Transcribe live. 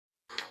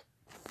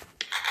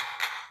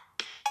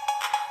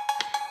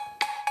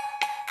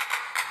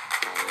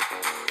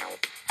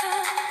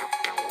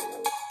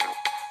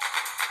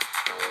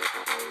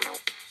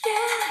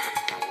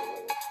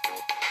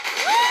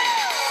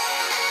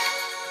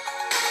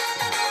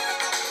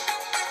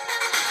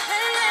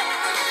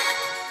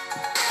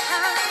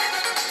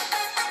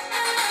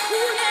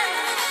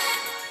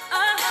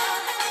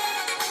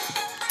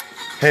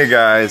Hey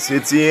guys,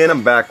 it's Ian.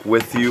 I'm back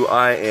with you.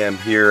 I am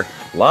here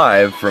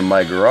live from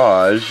my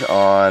garage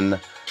on,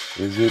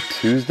 is it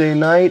Tuesday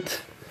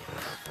night?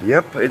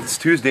 Yep, it's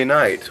Tuesday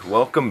night.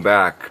 Welcome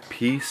back,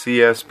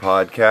 PCS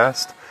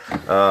Podcast.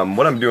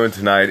 What I'm doing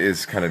tonight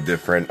is kind of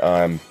different.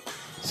 I'm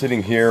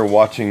sitting here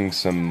watching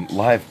some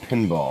live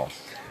pinball.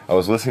 I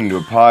was listening to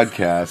a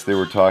podcast. They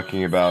were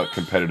talking about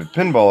competitive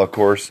pinball, of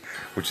course,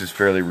 which is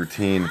fairly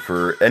routine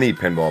for any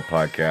pinball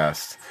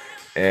podcast.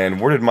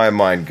 And where did my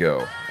mind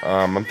go?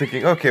 I'm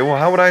thinking, okay, well,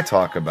 how would I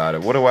talk about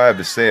it? What do I have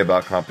to say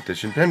about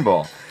competition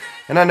pinball?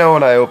 And I know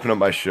when I opened up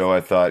my show,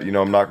 I thought,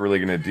 I'm not really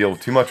going to deal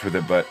too much with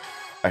it, but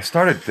I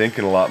started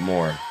thinking a lot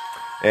more.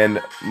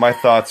 And my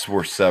thoughts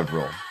were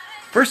several.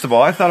 First of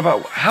all, I thought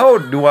about how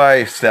do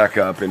I stack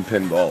up in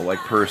pinball, like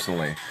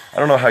personally. I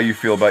don't know how you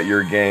feel about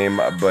your game,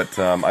 but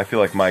I feel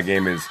like my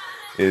game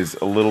is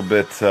a little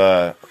bit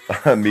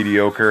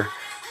mediocre.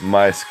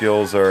 My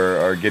skills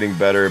are getting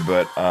better,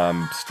 but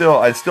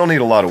I still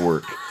need a lot of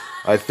work.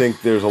 I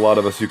think there's a lot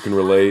of us who can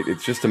relate.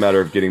 It's just a matter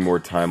of getting more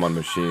time on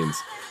machines.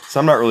 So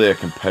I'm not really a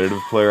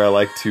competitive player. I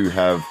like to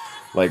have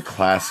like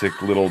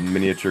classic little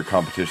miniature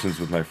competitions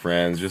with my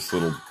friends, just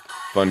little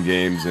fun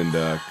games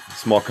and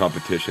small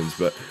competitions.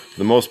 But for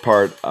the most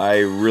part,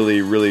 I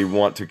really, really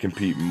want to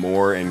compete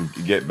more and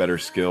get better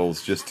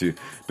skills just to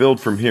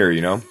build from here,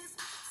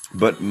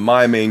 But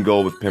my main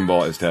goal with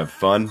pinball is to have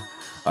fun.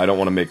 I don't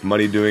want to make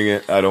money doing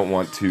it. I don't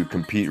want to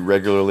compete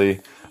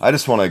regularly. I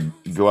just want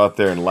to go out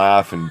there and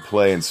laugh and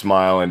play and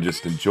smile and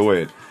just enjoy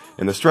it.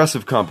 And the stress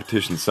of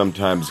competition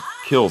sometimes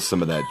kills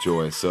some of that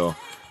joy. So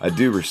I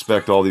do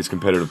respect all these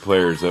competitive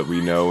players that we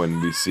know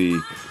and we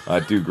see. I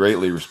do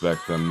greatly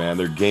respect them, man.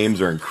 Their games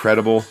are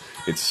incredible.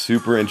 It's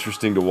super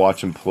interesting to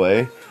watch them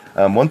play.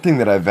 One thing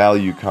that I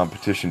value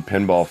competition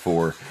pinball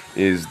for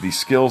is the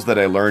skills that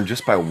I learned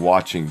just by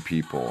watching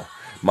people.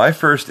 My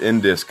first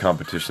in-disc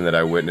competition that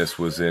I witnessed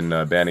was in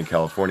Banning,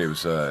 California. It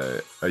was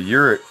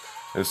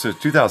it was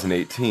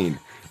 2018,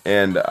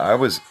 and I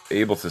was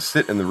able to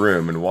sit in the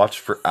room and watch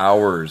for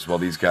hours while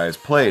these guys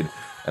played.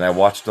 And I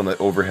watched on the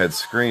overhead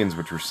screens,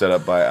 which were set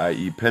up by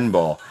IE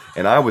Pinball,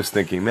 and I was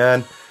thinking,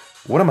 man,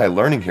 what am I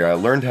learning here? I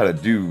learned how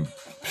to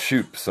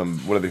shoot some,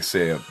 what do they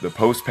say, the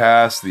post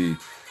pass, a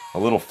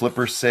little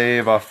flipper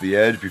save off the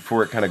edge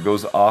before it kind of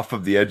goes off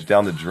of the edge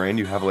down the drain.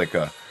 You have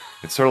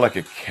it's sort of like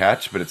a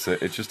catch, but it's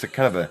just a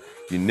kind of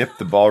you nip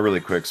the ball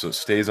really quick so it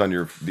stays on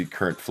the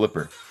current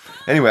flipper.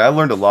 Anyway, I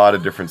learned a lot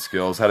of different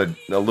skills, how to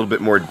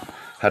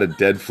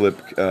dead flip,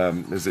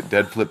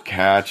 dead flip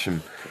catch,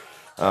 and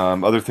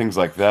other things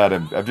like that.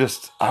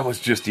 I was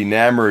just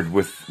enamored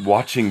with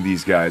watching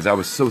these guys. I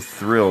was so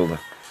thrilled,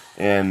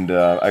 and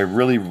I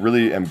really,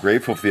 really am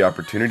grateful for the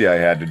opportunity I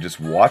had to just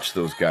watch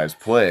those guys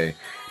play,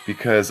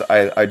 because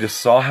I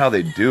just saw how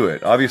they do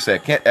it. Obviously, I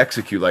can't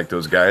execute like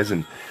those guys,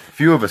 and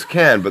few of us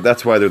can, but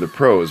that's why they're the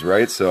pros,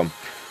 right? So,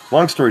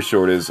 long story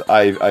short is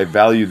I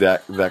value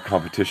that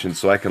competition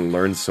so I can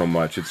learn so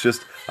much. It's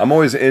just, I'm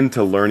always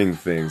into learning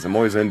things. I'm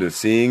always into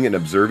seeing and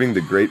observing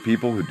the great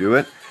people who do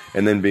it,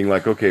 and then being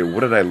like, okay,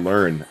 what did I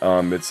learn?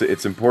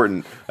 It's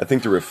important, I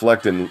think, to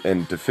reflect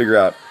and to figure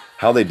out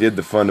how they did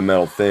the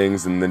fundamental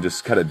things, and then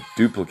just kind of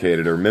duplicate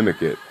it or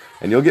mimic it,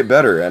 and you'll get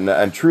better.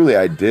 And truly,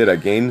 I did. I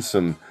gained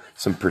some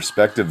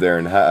perspective there,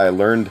 and I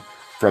learned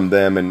from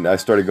them, and I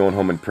started going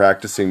home and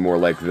practicing more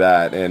like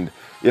that. And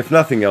if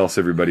nothing else,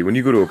 everybody, when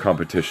you go to a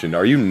competition,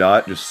 are you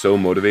not just so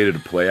motivated to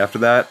play after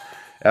that?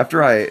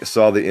 After I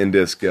saw the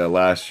in-disc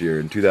last year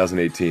in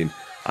 2018,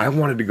 I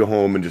wanted to go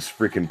home and just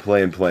freaking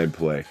play and play and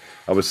play.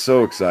 I was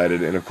so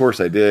excited, and of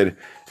course I did.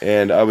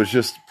 And I was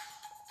just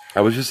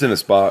in a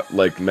spot,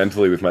 like,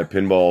 mentally with my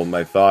pinball,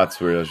 my thoughts,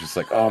 where I was just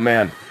like, oh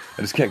man,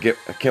 I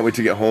can't wait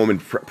to get home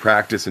and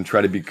practice and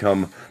try to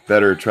become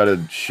better, try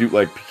to shoot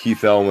like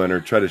Keith Elman, or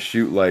try to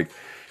shoot like,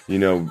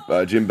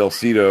 Jim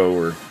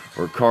Belcito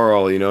or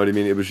Carl, you know what I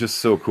mean? It was just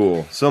so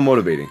cool, so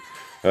motivating.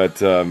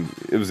 But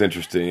it was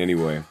interesting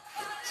anyway.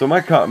 So my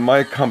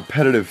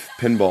competitive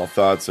pinball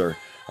thoughts are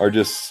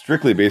just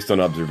strictly based on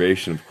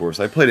observation, of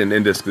course. I played an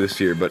in-disc this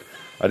year, but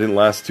I didn't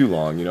last too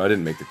long. I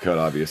didn't make the cut,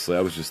 obviously.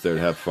 I was just there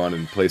to have fun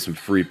and play some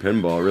free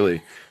pinball,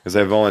 really, as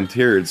I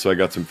volunteered, so I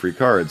got some free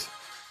cards.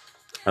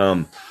 But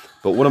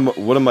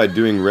what am I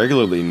doing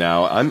regularly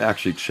now? I'm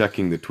actually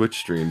checking the Twitch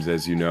streams,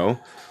 as you know.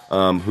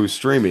 Who's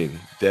streaming?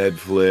 Dead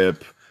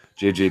Flip,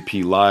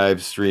 JJP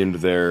Live streamed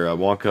their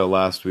Wonka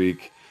last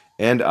week,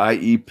 and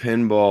IE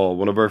Pinball,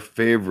 one of our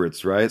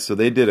favorites, right? So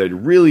they did a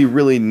really,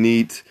 really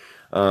neat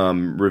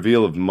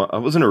reveal of, it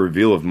wasn't a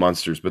reveal of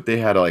Munsters, but they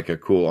had like a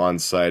cool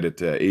on-site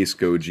at Ace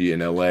Goji in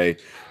LA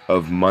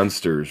of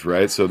Munsters,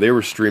 right? So they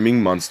were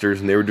streaming Munsters,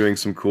 and they were doing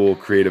some cool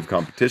creative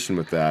competition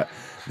with that.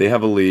 They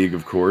have a league,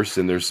 of course,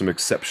 and there's some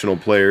exceptional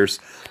players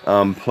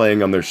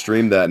playing on their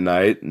stream that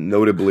night,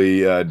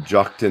 notably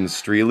Jockton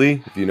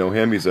Streely. If you know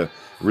him, he's a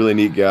really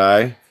neat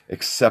guy,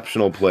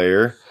 exceptional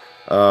player.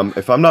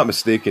 If I'm not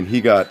mistaken,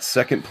 he got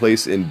second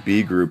place in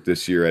B group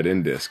this year at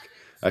in-disc.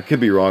 I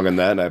could be wrong on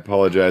that, and I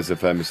apologize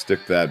if I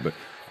mistook that, but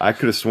I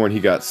could have sworn he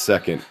got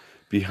second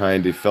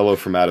behind a fellow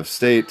from out of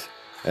state,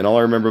 and all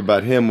I remember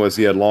about him was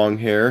he had long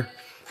hair,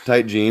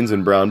 tight jeans,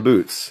 and brown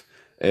boots.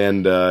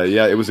 And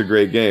yeah, it was a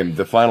great game.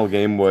 The final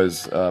game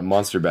was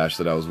Monster Bash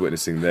that I was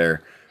witnessing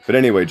there. But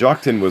anyway,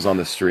 Jockton was on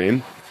the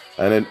stream,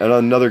 and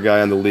another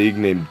guy on the league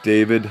named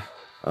David,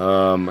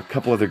 a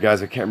couple other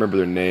guys, I can't remember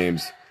their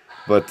names.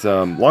 But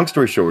long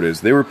story short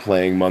is, they were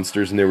playing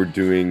Munsters, and they were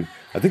doing,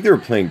 I think they were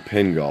playing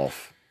pin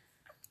golf.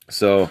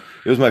 So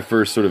it was my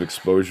first sort of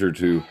exposure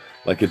to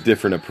like a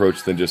different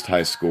approach than just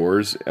high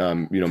scores,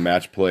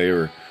 match play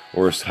or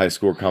a high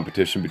score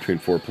competition between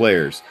 4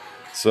 players.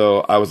 So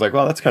I was like,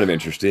 well, that's kind of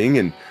interesting.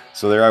 And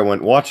so there I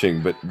went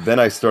watching. But then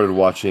I started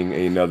watching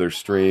another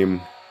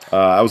stream.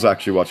 I was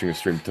actually watching a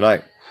stream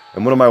tonight.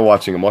 And what am I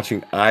watching? I'm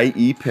watching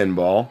IE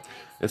Pinball.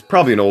 It's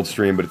probably an old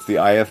stream, but it's the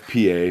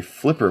IFPA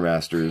Flipper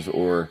Masters,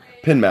 or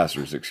Pin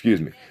Masters,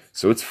 excuse me.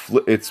 So it's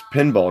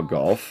pinball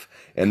golf.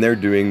 And they're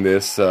doing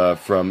this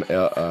from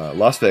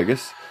Las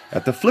Vegas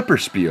at the Flipper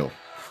Spiel,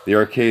 the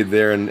arcade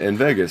there in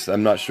Vegas.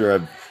 I'm not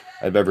sure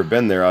I've ever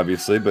been there,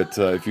 obviously, but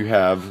if you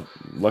have,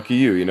 lucky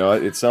you. You know,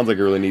 it sounds like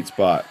a really neat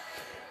spot.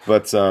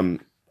 But I'm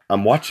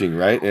watching,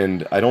 right,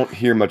 and I don't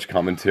hear much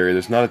commentary.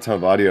 There's not a ton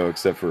of audio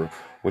except for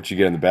what you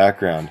get in the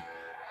background.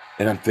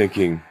 And I'm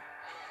thinking,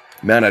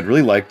 man, I'd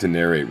really like to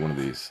narrate one of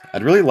these.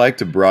 I'd really like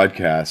to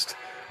broadcast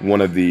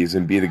one of these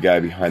and be the guy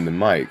behind the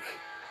mic.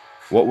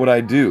 What would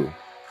I do?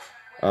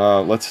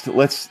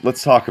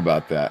 Let's talk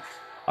about that.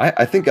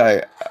 I think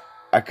I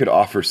could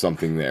offer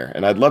something there,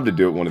 and I'd love to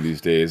do it one of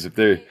these days.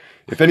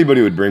 If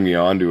anybody would bring me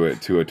on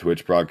to a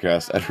Twitch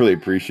broadcast, I'd really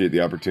appreciate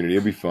the opportunity.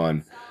 It'd be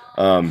fun.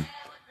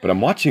 But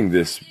I'm watching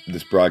this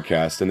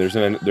broadcast, and there's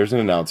an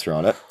announcer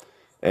on it,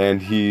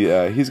 and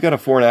he's got a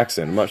foreign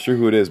accent. I'm not sure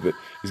who it is, but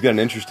he's got an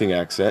interesting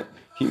accent.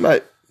 He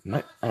might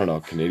I don't know,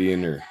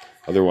 Canadian or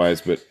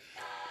otherwise, but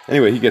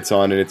anyway, he gets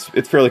on, and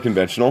it's fairly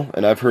conventional.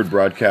 And I've heard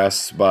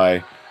broadcasts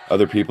by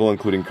other people,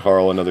 including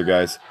Carl and other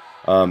guys.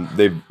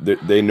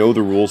 They know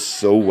the rules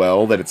so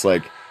well that it's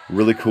like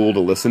really cool to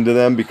listen to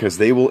them, because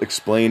they will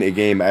explain a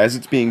game as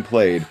it's being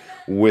played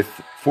with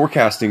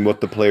forecasting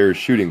what the player is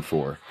shooting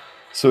for.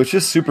 So it's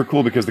just super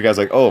cool, because the guy's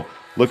like, oh,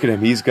 look at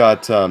him, he's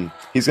got the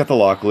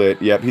lock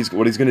lit. Yep,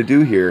 what he's going to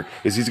do here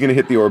is he's going to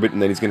hit the orbit,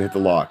 and then he's going to hit the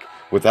lock,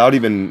 without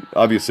even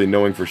obviously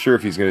knowing for sure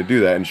if he's going to do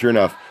that. And sure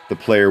enough, the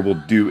player will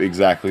do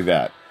exactly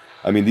that.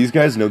 I mean, these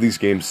guys know these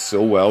games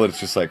so well that it's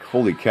just like,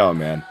 holy cow,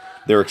 man.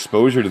 Their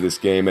exposure to this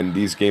game, and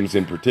these games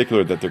in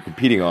particular that they're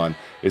competing on,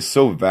 is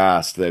so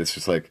vast that it's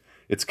just like,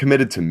 it's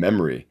committed to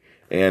memory.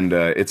 And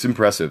it's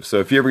impressive. So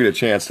if you ever get a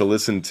chance to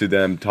listen to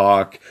them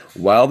talk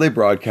while they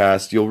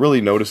broadcast, you'll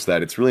really notice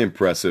that. It's really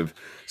impressive.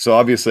 So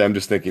obviously I'm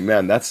just thinking,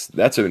 man, that's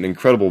an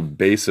incredible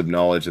base of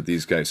knowledge that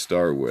these guys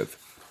start with.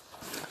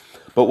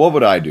 But what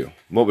would I do?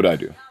 What would I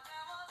do?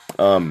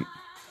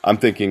 I'm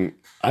thinking,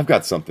 I've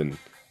got something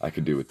I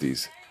could do with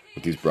these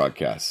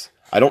broadcasts.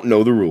 I don't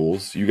know the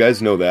rules. You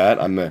guys know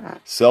that. I'm a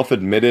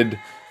self-admitted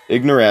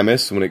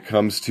ignoramus when it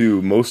comes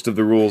to most of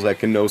the rules. I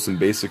can know some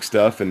basic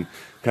stuff and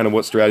kind of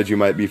what strategy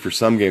might be for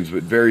some games,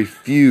 but very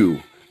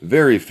few.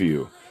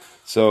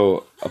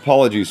 So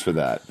apologies for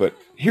that. But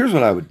here's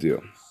what I would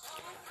do.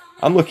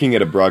 I'm looking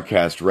at a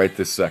broadcast right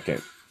this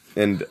second.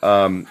 And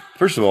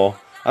first of all,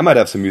 I might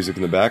have some music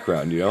in the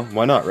background,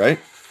 Why not, right?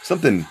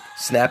 Something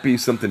snappy,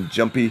 something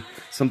jumpy,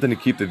 something to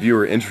keep the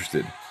viewer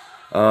interested.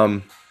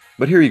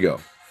 But here you go.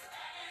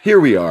 Here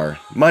we are.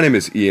 My name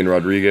is Ian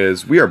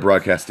Rodriguez. We are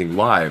broadcasting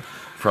live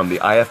from the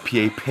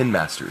IFPA Pin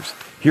Masters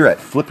here at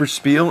Flipper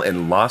Spiel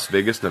in Las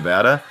Vegas,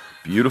 Nevada.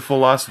 Beautiful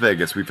Las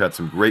Vegas. We've had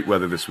some great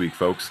weather this week,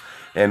 folks,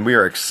 and we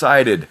are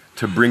excited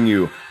to bring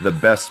you the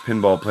best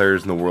pinball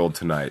players in the world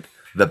tonight.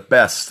 The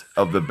best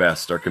of the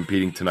best are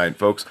competing tonight,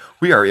 folks.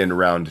 We are in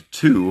round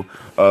 2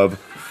 of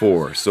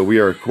 4, so we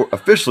are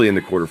officially in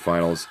the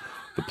quarterfinals.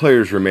 The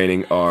players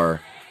remaining are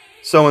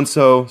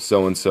so-and-so,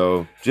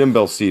 so-and-so, Jim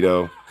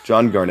Belcito,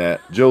 John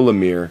Garnett, Joe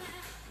Lemire,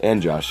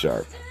 and Josh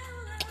Sharp.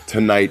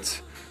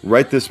 Tonight,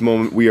 right this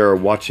moment, we are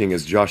watching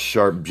as Josh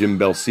Sharp, Jim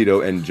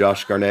Belcito, and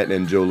Josh Garnett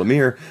and Joe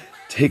Lemire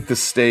take the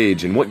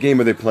stage. And what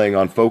game are they playing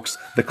on, folks?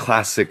 The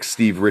classic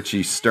Steve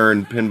Ritchie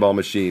Stern pinball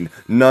machine,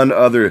 none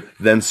other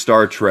than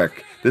Star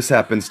Trek. This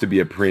happens to be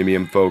a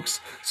premium, folks,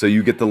 so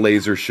you get the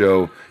laser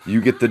show,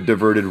 you get the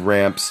diverted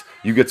ramps,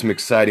 you get some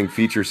exciting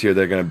features here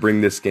that are going to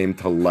bring this game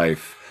to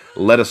life.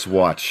 Let us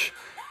watch.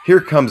 Here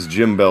comes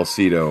Jim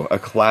Belcito, a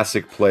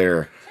classic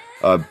player,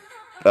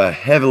 a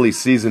heavily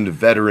seasoned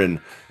veteran,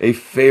 a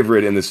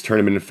favorite in this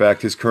tournament. In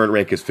fact, his current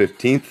rank is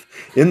 15th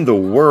in the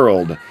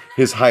world.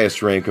 His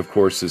highest rank, of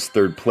course, is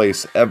 3rd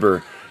place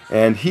ever.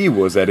 And he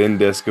was at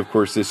Indisc, of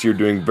course, this year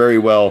doing very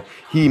well.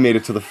 He made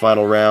it to the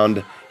final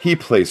round. He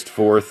placed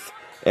 4th.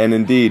 And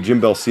indeed,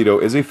 Jim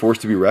Belcito is a force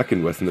to be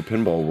reckoned with in the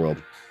pinball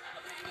world.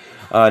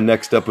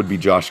 Next up would be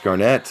Josh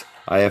Garnett.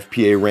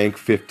 IFPA rank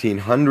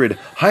 1500,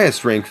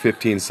 highest rank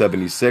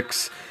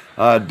 1576.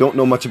 Don't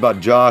know much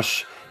about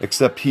Josh,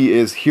 except he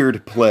is here to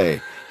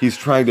play. He's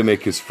trying to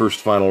make his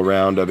first final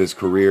round of his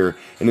career,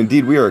 and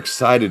indeed we are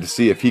excited to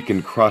see if he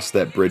can cross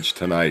that bridge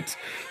tonight.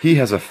 He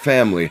has a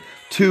family,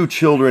 2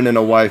 children and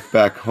a wife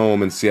back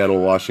home in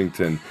Seattle,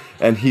 Washington,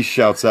 and he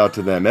shouts out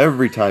to them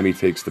every time he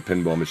takes the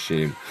pinball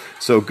machine.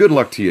 So good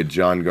luck to you,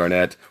 John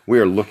Garnett. We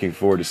are looking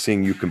forward to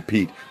seeing you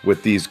compete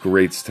with these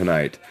greats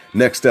tonight.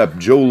 Next up,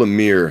 Joe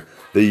Lemire,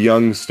 the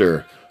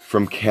youngster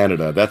from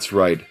Canada. That's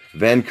right,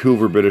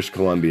 Vancouver, British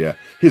Columbia.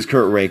 His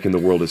current rank in the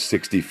world is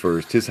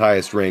 61st. His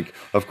highest rank,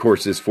 of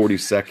course, is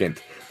 42nd.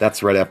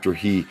 That's right after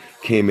he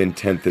came in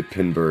 10th at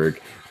Pinburgh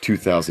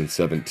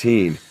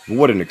 2017.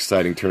 What an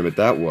exciting tournament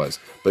that was.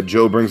 But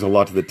Joe brings a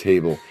lot to the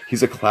table.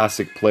 He's a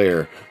classic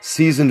player,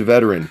 seasoned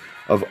veteran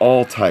of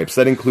all types.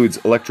 That includes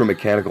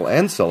electromechanical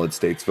and solid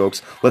states,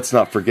 folks. Let's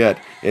not forget,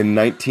 in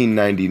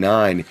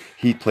 1999,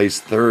 he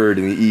placed 3rd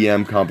in the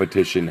EM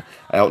competition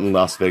out in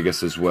Las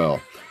Vegas as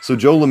well. So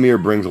Joe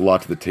Lemire brings a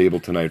lot to the table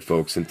tonight,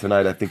 folks, and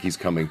tonight I think he's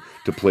coming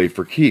to play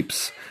for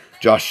keeps.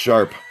 Josh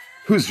Sharp.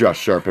 Who's Josh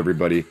Sharp,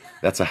 everybody?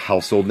 That's a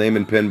household name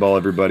in pinball,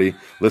 everybody.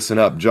 Listen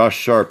up, Josh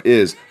Sharp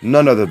is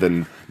none other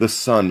than the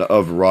son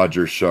of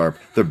Roger Sharp,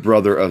 the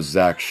brother of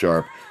Zach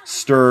Sharp.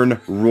 Stern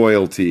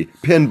royalty,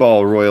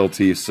 pinball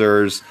royalty,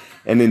 sirs.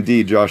 And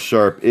indeed, Josh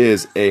Sharp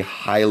is a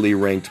highly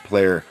ranked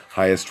player,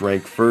 highest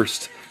rank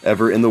first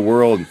ever in the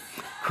world.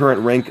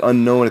 Current rank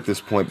unknown at this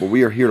point, but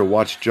we are here to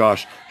watch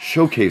Josh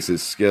showcase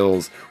his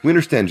skills. We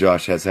understand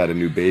Josh has had a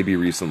new baby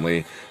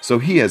recently, so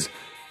he has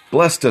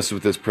blessed us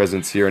with his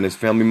presence here, and his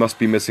family must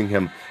be missing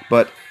him,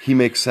 but he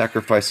makes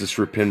sacrifices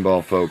for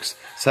pinball, folks.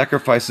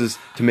 Sacrifices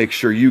to make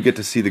sure you get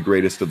to see the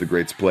greatest of the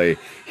greats play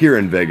here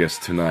in Vegas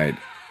tonight.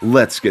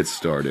 Let's get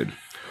started.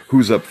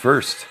 Who's up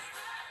first?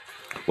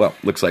 Well,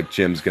 looks like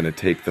Jim's going to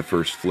take the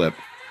first flip.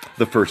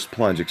 The first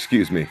plunge,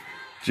 excuse me.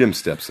 Jim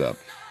steps up.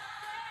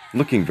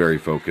 Looking very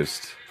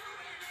focused.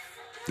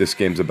 This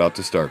game's about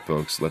to start,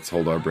 folks. Let's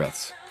hold our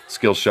breaths.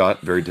 Skill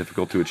shot, very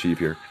difficult to achieve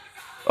here.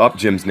 Up,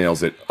 Jim's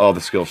nails it. Oh, the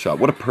skill shot.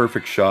 What a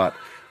perfect shot.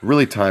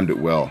 Really timed it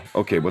well.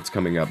 Okay, what's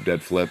coming up?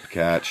 Dead flip,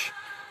 catch.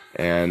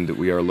 And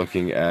we are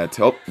looking at...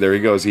 Oh, there he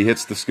goes. He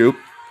hits the scoop.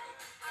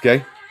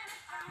 Okay.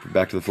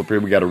 Back to the flip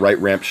here. We got a right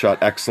ramp shot.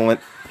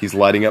 Excellent. He's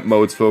lighting up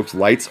modes, folks.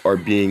 Lights are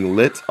being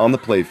lit on the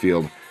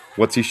playfield.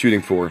 What's he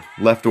shooting for?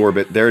 Left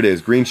orbit. There it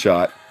is. Green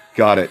shot.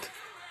 Got it.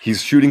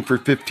 He's shooting for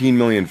 15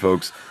 million,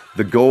 folks.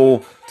 The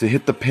goal to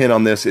hit the pin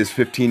on this is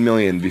 15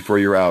 million before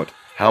you're out.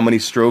 How many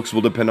strokes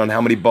will depend on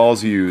how many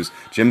balls you use.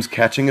 Jim's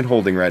catching and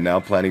holding right now,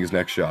 planning his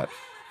next shot.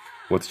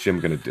 What's Jim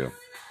going to do?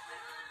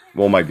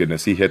 Oh my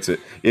goodness, he hits it.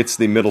 It's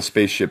the middle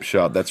spaceship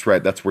shot. That's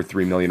right, that's worth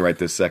 3 million right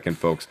this second,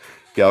 folks.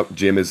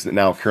 Jim is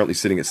now currently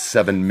sitting at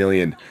 7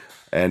 million,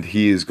 and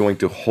he is going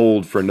to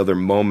hold for another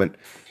moment.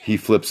 He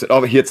flips it.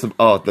 Oh, he hits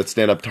the, that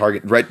stand-up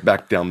target right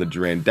back down the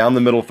drain. Down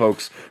the middle,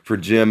 folks, for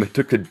Jim.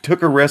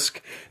 Took a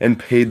risk and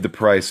paid the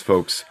price,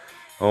 folks.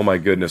 Oh my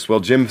goodness. Well,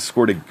 Jim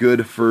scored a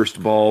good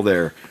first ball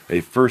there. A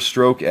first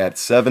stroke at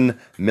 7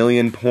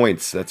 million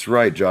points. That's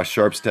right. Josh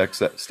Sharp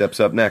steps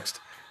up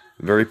next.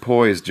 Very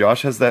poised.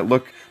 Josh has that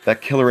look,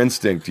 that killer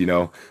instinct, you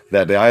know,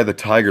 that eye of the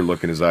tiger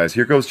look in his eyes.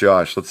 Here goes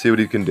Josh. Let's see what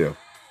he can do.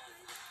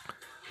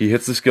 He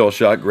hits the skill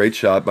shot. Great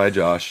shot by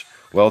Josh.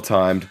 Well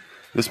timed.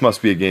 This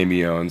must be a game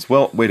he owns.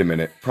 Well, wait a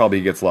minute.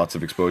 Probably gets lots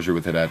of exposure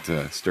with it at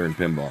Stern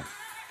Pinball.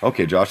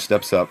 Okay, Josh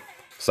steps up.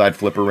 Side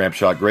flipper, ramp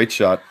shot. Great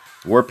shot.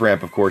 Warp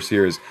ramp, of course,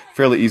 here is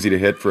fairly easy to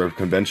hit for a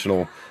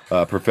conventional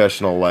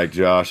professional like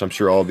Josh. I'm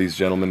sure all these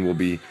gentlemen will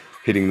be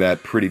hitting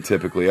that pretty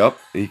typically. Up,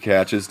 he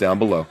catches down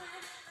below.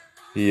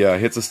 He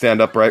hits a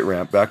stand-up right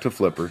ramp. Back to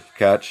flipper.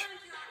 Catch.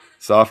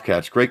 Soft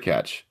catch. Great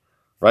catch.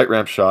 Right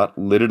ramp shot.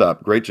 Lit it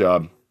up. Great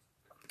job.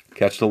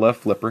 Catch to left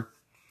flipper.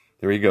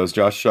 There he goes.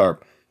 Josh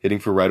Sharp. Hitting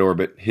for right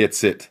orbit,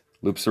 hits it,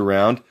 loops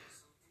around,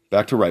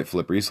 back to right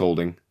flipper, he's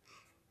holding.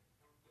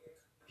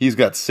 He's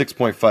got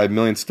 6.5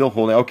 million, still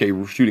holding. Okay,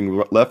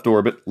 shooting left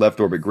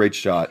orbit, great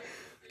shot.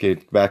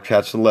 Okay, back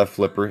catch to left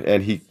flipper,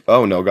 and he,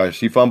 oh no, guys,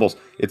 he fumbles.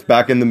 It's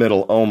back in the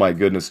middle. Oh my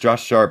goodness,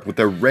 Josh Sharp with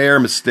a rare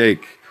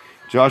mistake.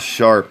 Josh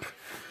Sharp,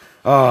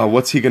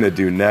 what's he going to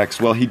do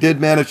next? Well, he did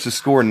manage to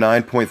score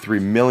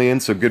 9.3 million,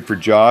 so good for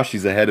Josh.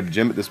 He's ahead of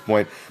Jim at this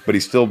point, but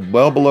he's still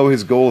well below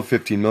his goal of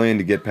 15 million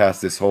to get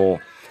past this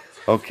hole.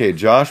 Okay,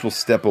 Josh will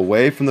step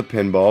away from the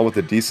pinball with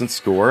a decent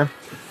score.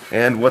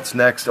 And what's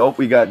next? Oh,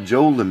 we got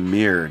Joe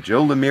Lemire.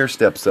 Joe Lemire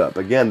steps up.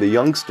 Again, the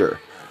youngster.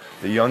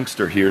 The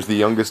youngster here is the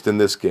youngest in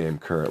this game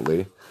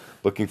currently.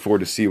 Looking forward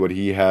to see what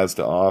he has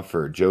to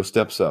offer. Joe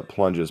steps up,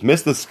 plunges.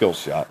 Missed the skill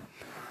shot.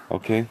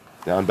 Okay,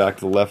 down back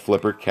to the left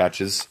flipper.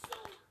 Catches.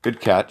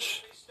 Good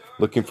catch.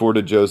 Looking forward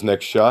to Joe's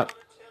next shot.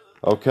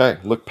 Okay,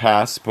 look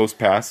pass, post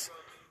pass.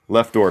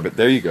 Left orbit.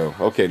 There you go.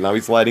 Okay, now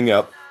he's lighting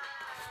up.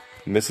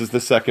 Misses the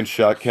second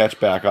shot, catch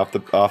back off the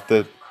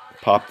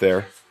pop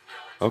there.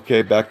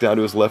 Okay, back down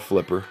to his left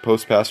flipper.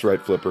 Post pass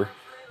right flipper.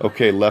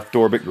 Okay, left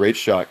orbit, great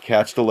shot.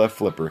 Catch to left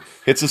flipper.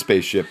 Hits a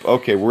spaceship.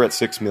 Okay, we're at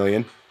 6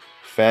 million.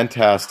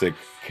 Fantastic.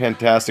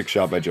 Fantastic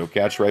shot by Joe.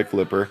 Catch right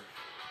flipper.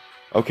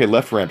 Okay,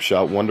 left ramp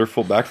shot.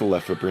 Wonderful. Back to the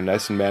left flipper.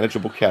 Nice and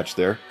manageable catch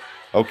there.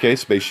 Okay,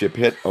 spaceship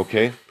hit.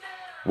 Okay.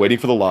 Waiting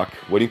for the lock.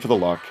 Waiting for the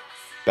lock.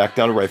 Back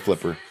down to right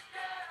flipper.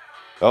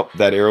 Oh,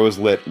 that arrow is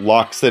lit.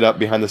 Locks it up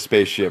behind the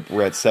spaceship.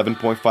 We're at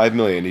 7.5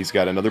 million. He's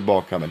got another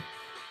ball coming.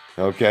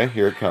 Okay,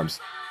 here it comes.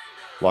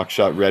 Lock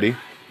shot ready.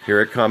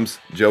 Here it comes.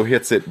 Joe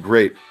hits it.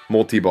 Great.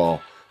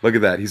 Multi-ball. Look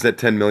at that. He's at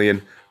 10 million.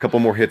 A couple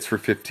more hits for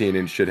 15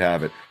 and should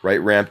have it.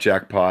 Right ramp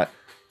jackpot.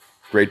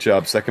 Great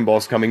job. Second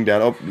ball's coming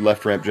down. Oh,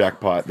 left ramp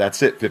jackpot.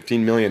 That's it.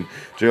 15 million.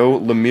 Joe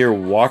Lemire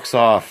walks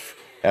off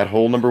at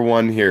hole number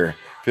 1 here.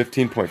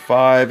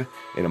 15.5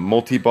 in a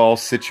multi-ball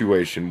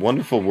situation.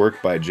 Wonderful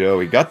work by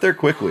Joe. He got there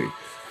quickly.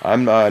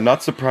 I'm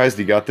not surprised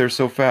he got there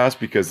so fast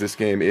because this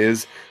game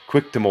is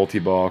quick to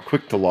multi-ball,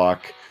 quick to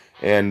lock.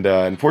 And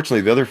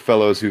unfortunately, the other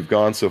fellows who've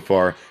gone so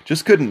far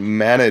just couldn't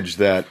manage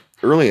that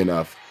early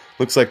enough.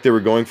 Looks like they were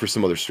going for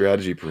some other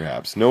strategy,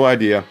 perhaps. No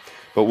idea,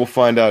 but we'll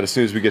find out as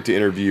soon as we get to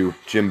interview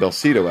Jim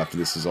Belsito after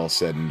this is all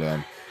said and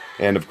done.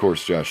 And, of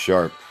course, Josh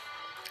Sharp.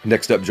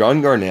 Next up,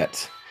 John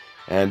Garnett.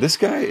 And this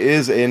guy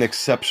is an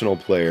exceptional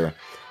player.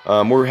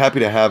 We're happy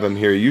to have him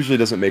here. He usually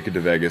doesn't make it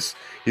to Vegas.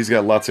 He's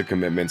got lots of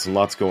commitments and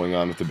lots going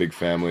on with the big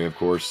family, of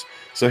course.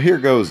 So here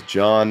goes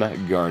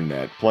John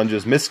Garnett.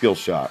 Plunges, miss skill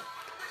shot.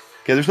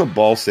 Okay, there's no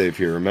ball save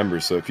here, remember.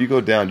 So if you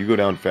go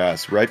down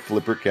fast. Right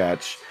flipper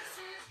catch.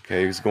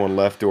 Okay, he's going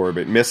left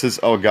orbit. Misses.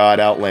 Oh, God,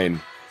 out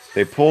lane.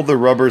 They pulled the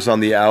rubbers on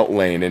the out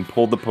lane and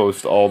pulled the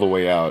post all the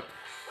way out.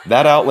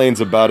 That out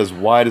lane's about as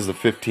wide as the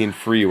 15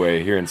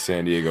 freeway here in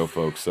San Diego,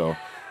 folks. So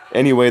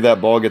anyway, that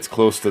ball gets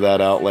close to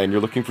that out lane. You're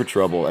looking for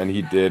trouble, and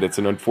he did. It's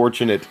an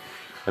unfortunate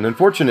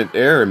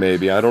error,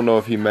 maybe. I don't know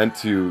if he meant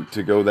to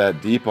go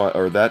that deep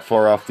or that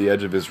far off the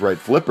edge of his right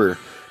flipper,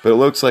 but it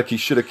looks like he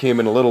should have came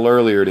in a little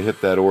earlier to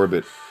hit that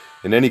orbit.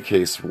 In any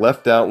case,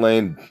 left out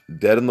lane,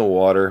 dead in the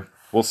water.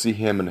 We'll see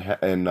him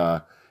in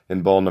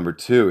ball number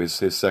 2,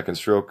 his second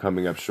stroke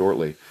coming up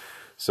shortly.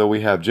 So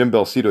we have Jim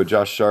Belsito,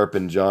 Josh Sharp,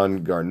 and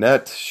John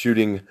Garnett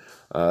shooting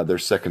their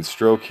second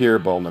stroke here,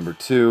 ball number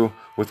 2,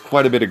 with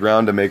quite a bit of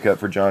ground to make up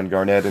for John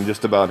Garnett and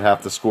just about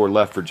half the score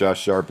left for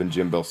Josh Sharp and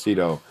Jim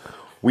Belsito.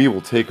 We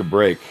will take a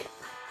break.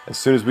 As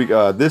soon as we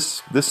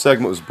this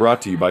segment was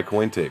brought to you by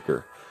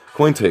CoinTaker.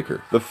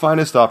 CoinTaker, the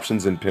finest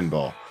options in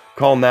pinball.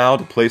 Call now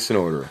to place an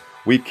order.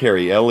 We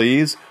carry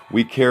LEs,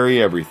 we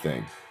carry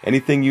everything.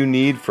 Anything you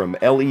need from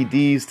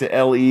LEDs to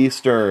LE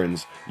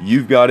sterns,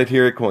 you've got it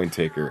here at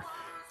CoinTaker.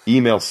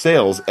 Email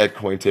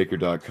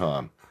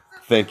sales@cointaker.com.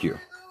 Thank you.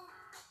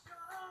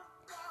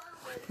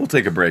 We'll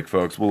take a break,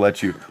 folks. We'll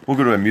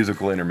go to a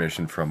musical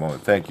intermission for a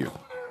moment. Thank you.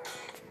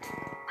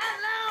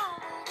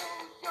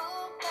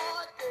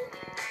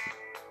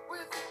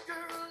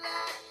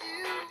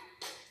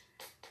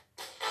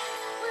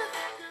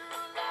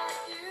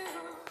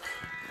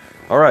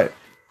 All right.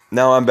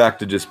 Now I'm back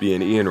to just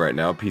being Ian right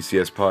now,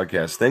 PCS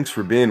Podcast. Thanks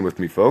for being with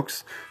me,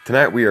 folks.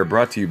 Tonight we are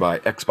brought to you by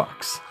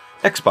Xbox.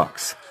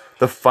 Xbox,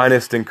 the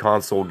finest in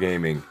console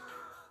gaming.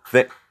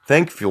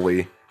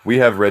 Thankfully, we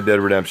have Red Dead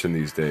Redemption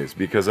these days,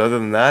 because other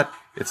than that,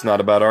 it's not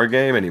about our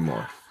game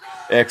anymore.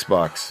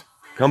 Xbox,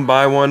 come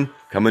buy one,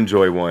 come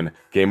enjoy one,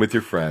 game with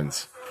your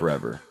friends,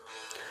 forever.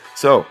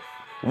 So,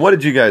 what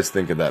did you guys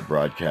think of that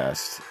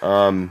broadcast?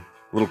 A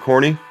little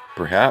corny?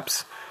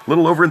 Perhaps. A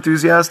little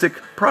overenthusiastic?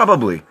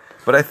 Probably.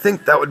 But I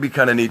think that would be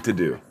kind of neat to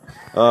do.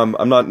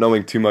 I'm not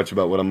knowing too much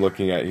about what I'm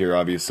looking at here,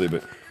 obviously,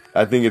 but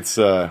I think it's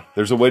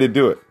there's a way to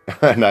do it,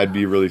 and I'd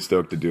be really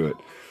stoked to do it.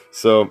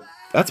 So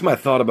that's my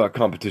thought about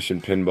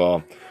competition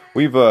pinball.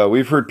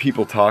 We've heard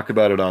people talk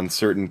about it on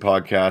certain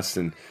podcasts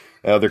and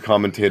other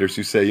commentators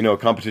who say,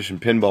 competition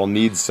pinball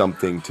needs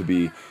something to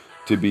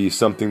be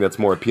something that's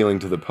more appealing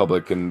to the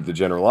public and the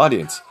general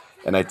audience,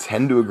 and I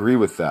tend to agree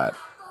with that.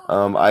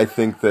 I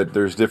think that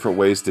there's different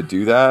ways to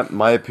do that.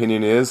 My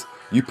opinion is,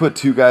 you put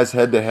two guys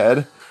head to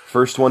head,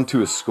 first one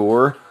to a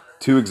score,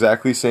 two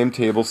exactly same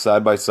tables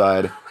side by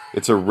side.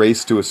 It's a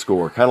race to a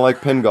score, kind of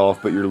like pin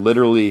golf, but you're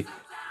literally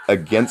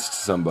against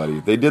somebody.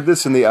 They did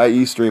this in the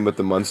IE stream with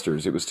the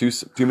Munsters. It was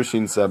two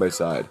machines side by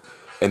side,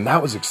 and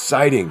that was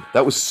exciting.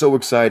 That was so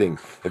exciting.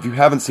 If you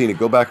haven't seen it,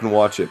 go back and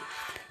watch it.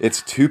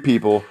 It's two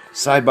people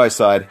side by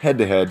side, head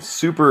to head,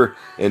 super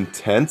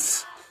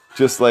intense.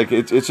 Just like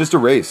it's just a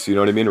race. You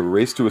know what I mean? A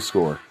race to a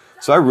score.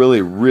 So I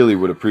really, really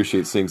would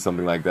appreciate seeing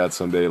something like that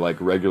someday, like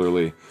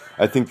regularly.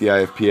 I think the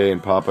IFPA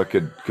and PAPA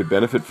could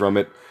benefit from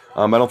it.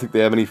 I don't think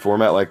they have any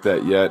format like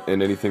that yet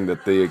in anything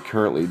that they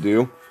currently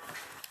do.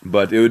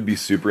 But it would be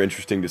super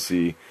interesting to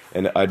see,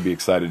 and I'd be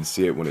excited to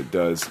see it when it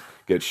does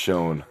get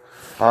shown.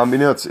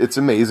 It's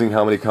amazing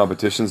how many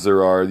competitions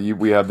there are.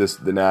 We have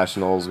the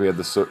Nationals, we had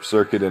the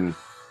circuit in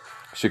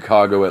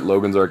Chicago at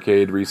Logan's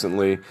Arcade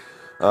recently.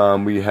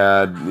 We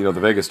had, the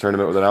Vegas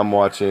tournament that I'm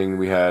watching.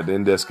 We had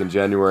Indisc in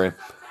January.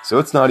 So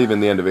it's not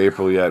even the end of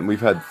April yet, and we've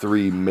had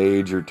 3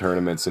 major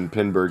tournaments in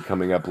Pinburg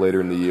coming up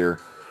later in the year.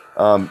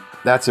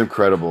 That's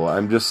incredible.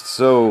 I'm just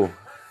so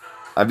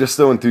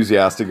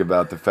enthusiastic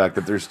about the fact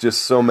that there's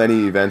just so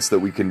many events that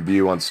we can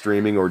view on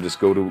streaming or just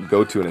go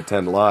to and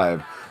attend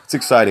live. It's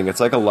exciting. It's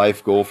like a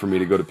life goal for me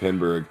to go to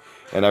Pinburg,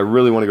 and I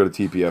really want to go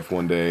to TPF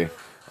one day,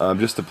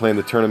 just to play in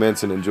the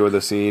tournaments and enjoy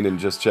the scene and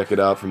just check it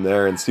out from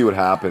there and see what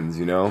happens,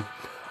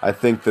 I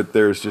think that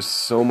there's just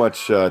so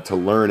much to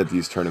learn at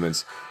these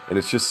tournaments, and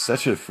it's just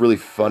such a really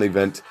fun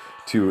event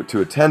to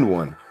attend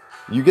one.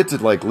 you get to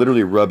like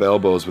literally rub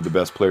elbows with the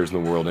best players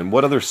in the world. And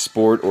what other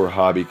sport or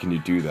hobby can you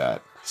do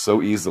that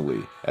so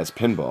easily as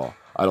pinball?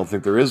 I don't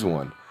think there is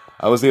one.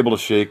 I was able to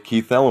shake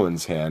Keith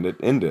Elwin's hand at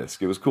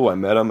Indisk. It was cool. I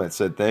met him. I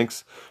said,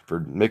 thanks for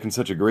making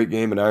such a great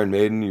game in Iron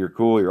Maiden. You're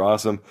cool. You're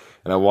awesome.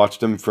 And I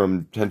watched him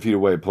from 10 feet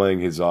away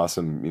playing his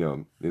awesome,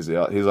 his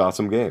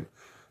awesome game.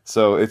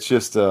 So it's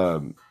just,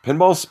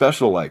 pinball's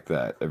special like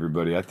that,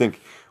 everybody. I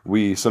think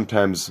we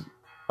sometimes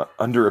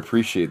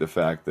underappreciate the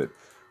fact that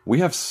we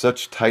have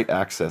such tight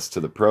access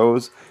to the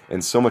pros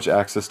and so much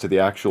access to the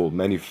actual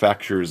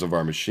manufacturers of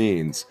our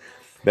machines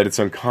that it's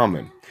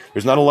uncommon.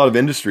 There's not a lot of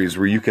industries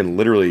where you can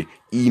literally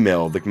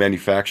email the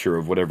manufacturer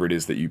of whatever it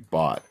is that you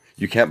bought.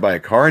 You can't buy a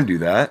car and do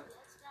that.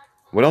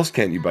 What else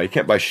can't you buy? You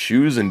can't buy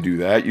shoes and do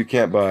that. You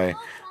can't buy.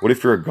 What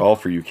if you're a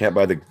golfer? You can't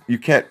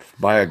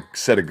buy a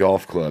set of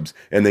golf clubs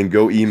and then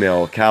go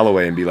email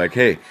Callaway and be like,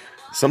 "Hey,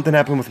 something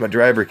happened with my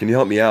driver. Can you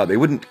help me out?" They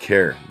wouldn't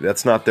care.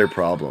 That's not their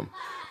problem.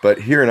 But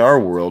here in our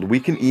world, we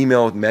can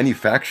email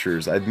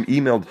manufacturers. I've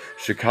emailed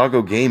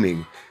Chicago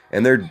Gaming,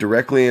 and they're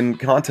directly in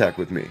contact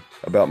with me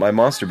about my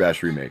Monster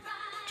Bash remake.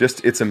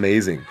 It's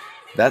amazing.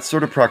 That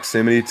sort of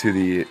proximity to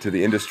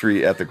the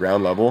industry at the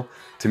ground level,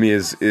 to me,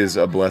 is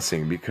a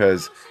blessing,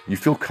 because you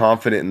feel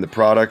confident in the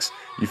products,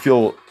 you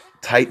feel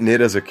tight-knit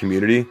as a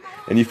community,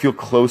 and you feel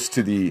close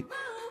to the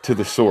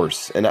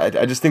source. And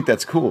I just think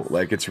that's cool.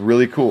 Like, it's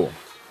really cool.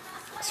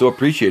 So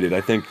appreciate it.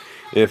 I think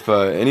if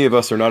any of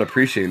us are not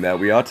appreciating that,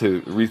 we ought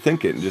to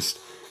rethink it and just,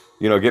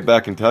 get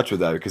back in touch with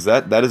that, because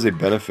that is a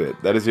benefit.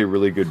 That is a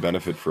really good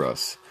benefit for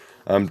us.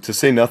 To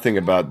say nothing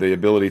about the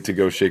ability to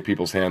go shake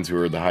people's hands who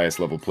are the highest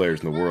level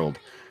players in the world.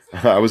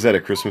 I was at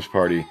a Christmas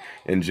party,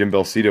 and Jim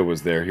Belcito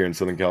was there here in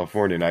Southern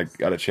California, and I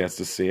got a chance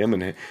to see him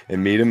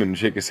and meet him and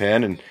shake his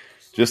hand, and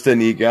just a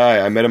neat guy.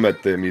 I met him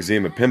at the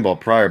Museum of Pinball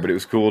prior, but it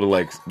was cool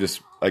to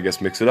just, I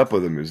guess, mix it up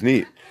with him. It was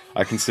neat.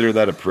 I consider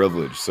that a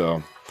privilege.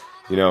 So,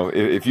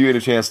 if you get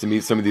a chance to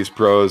meet some of these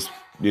pros,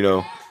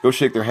 go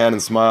shake their hand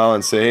and smile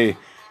and say, hey,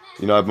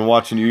 I've been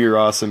watching you, you're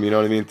awesome, you know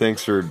what I mean?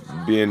 Thanks for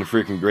being a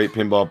freaking great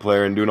pinball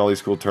player and doing all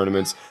these cool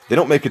tournaments. They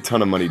don't make a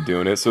ton of money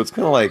doing it, so it's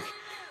kind of like,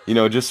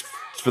 just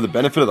for the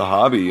benefit of the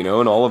hobby, and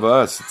all of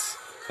us.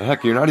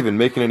 Heck, you're not even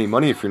making any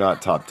money if you're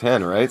not top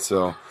 10, right?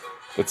 So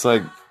it's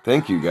like,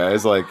 thank you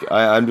guys. Like,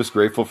 I'm just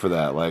grateful for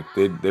that. Like,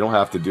 they don't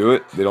have to do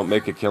it. They don't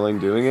make a killing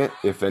doing it,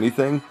 if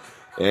anything.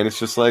 And it's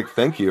just like,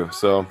 thank you.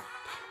 So,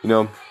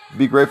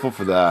 be grateful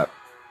for that.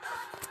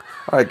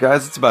 Alright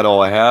guys, that's about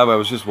all I have. I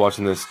was just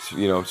watching this,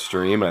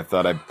 stream, and I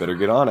thought I'd better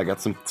get on. I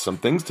got some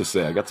things to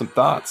say. I got some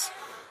thoughts.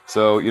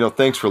 So,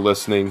 thanks for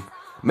listening.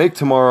 Make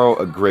tomorrow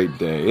a great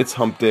day. It's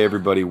hump day,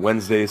 everybody.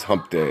 Wednesday's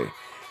hump day.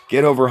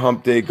 Get over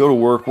hump day, go to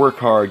work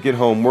hard, get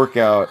home, work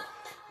out,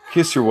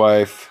 kiss your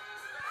wife,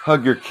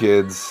 hug your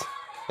kids,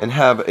 and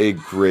have a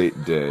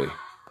great day.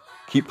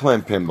 Keep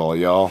playing pinball,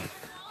 y'all.